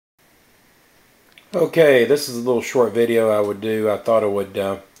Okay, this is a little short video I would do. I thought I would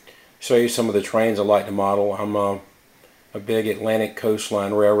show you some of the trains I like to model. I'm a big Atlantic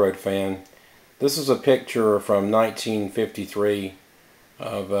Coastline Railroad fan. This is a picture from 1953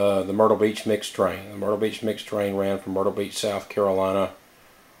 of the Myrtle Beach Mixed Train. The Myrtle Beach Mixed Train ran from Myrtle Beach, South Carolina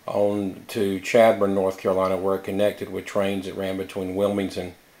on to Chadbourn, North Carolina, where it connected with trains that ran between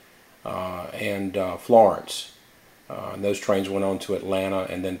Wilmington and Florence. And those trains went on to Atlanta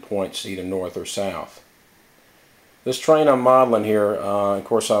and then points either north or south. This train I'm modeling here, of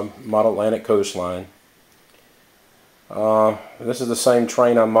course I model Atlantic Coastline. This is the same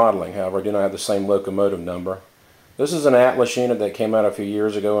train I'm modeling, however I do not have the same locomotive number. This is an Atlas unit that came out a few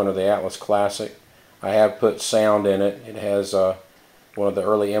years ago under the Atlas Classic. I have put sound in it. It has one of the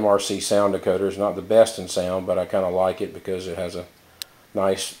early MRC sound decoders, not the best in sound, but I kind of like it because it has a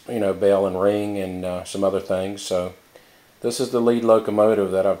nice, bell and ring and some other things. So this is the lead locomotive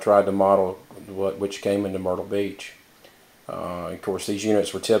that I've tried to model, which came into Myrtle Beach. Of course, these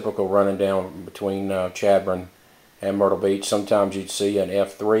units were typical running down between Chadbourn and Myrtle Beach. Sometimes you'd see an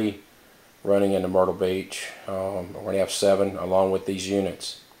F3 running into Myrtle Beach, or an F7 along with these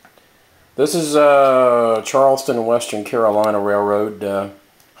units. This is Charleston and Western Carolina Railroad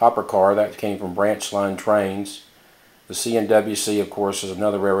hopper car that came from branch line trains. The CNWC, of course, is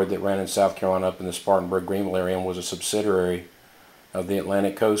another railroad that ran in South Carolina up in the Spartanburg-Greenville area and was a subsidiary of the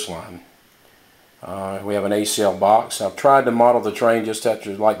Atlantic Coastline. We have an ACL box. I've tried to model the train just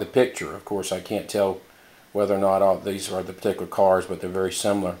after like the picture. Of course, I can't tell whether or not all these are the particular cars, but they're very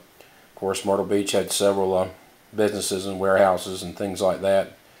similar. Of course, Myrtle Beach had several businesses and warehouses and things like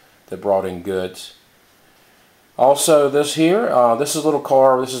that that brought in goods. Also, this here, this is a little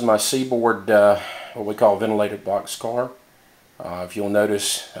car. This is my Seaboard, what we call ventilated box car. If you'll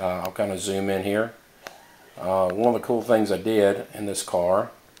notice, I'll kind of zoom in here. One of the cool things I did in this car,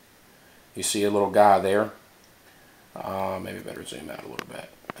 you see a little guy there. Maybe better zoom out a little bit.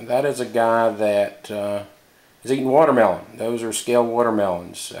 And that is a guy that is eating watermelon. Those are scale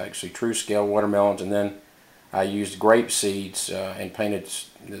watermelons, actually true scale watermelons. And then I used grape seeds and painted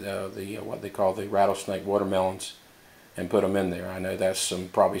what they call the rattlesnake watermelons and put them in there. I know that's some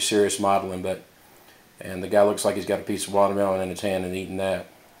probably serious modeling, and the guy looks like he's got a piece of watermelon in his hand and eating that.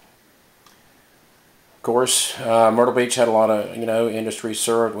 Of course, Myrtle Beach had a lot of industry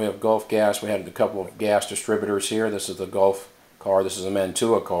served. We have Gulf Gas. We had a couple of gas distributors here. This is the Gulf car. This is a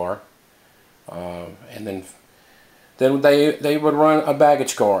Mantua car. And then they would run a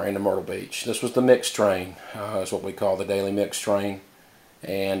baggage car into Myrtle Beach. This was the mixed train. That's what we call the daily mixed train.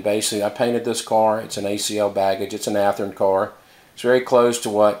 And basically I painted this car. It's an ACL baggage. It's an Athearn car. It's very close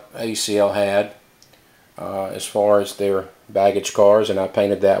to what ACL had as far as their baggage cars, and I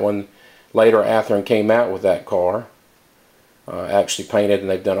painted that one. Later Athearn came out with that car, actually painted, and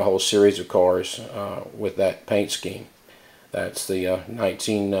they've done a whole series of cars with that paint scheme. That's the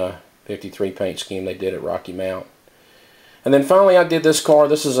 1953 paint scheme they did at Rocky Mount. And then finally I did this car.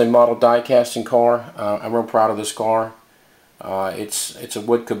 This is a model die casting car. I'm real proud of this car. It's a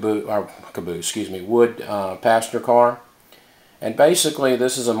wood wood passenger car. And basically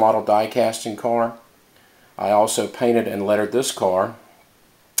this is a model die casting car. I also painted and lettered this car,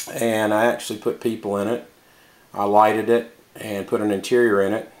 and I actually put people in it. I lighted it and put an interior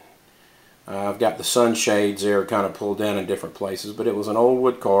in it. I've got the sunshades there kind of pulled down in different places, but it was an old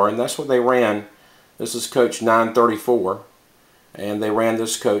wood car, and that's what they ran. This is coach 934, and they ran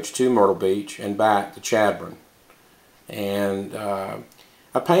this coach to Myrtle Beach and back to Chadbourn. And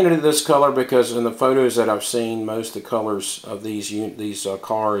I painted this color because in the photos that I've seen, most of the colors of these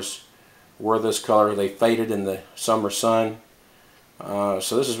cars were this color. They faded in the summer sun.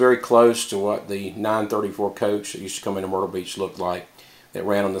 So this is very close to what the 934 coach that used to come into Myrtle Beach looked like that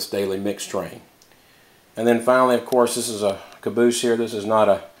ran on this daily mixed train. And then finally, of course, this is a Caboose here. This is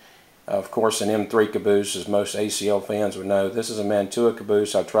not of course, an M3 Caboose, as most ACL fans would know. This is a Mantua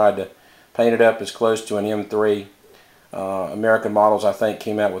Caboose. I tried to paint it up as close to an M3. American Models, I think,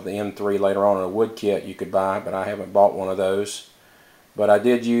 came out with the M3 later on in a wood kit you could buy, but I haven't bought one of those. But I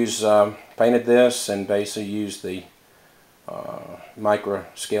did use, painted this and basically used the micro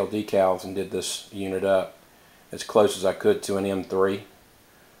scale decals and did this unit up as close as I could to an M3.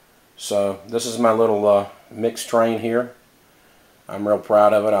 So this is my little mixed train here. I'm real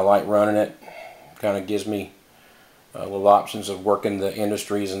proud of it. I like running it. Kind of gives me little options of working the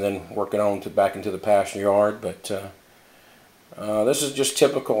industries and then working on to back into the passenger yard. But this is just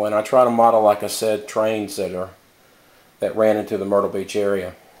typical, and I try to model, like I said, trains that ran into the Myrtle Beach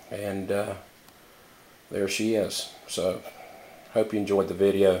area. And there she is. So hope you enjoyed the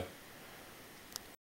video.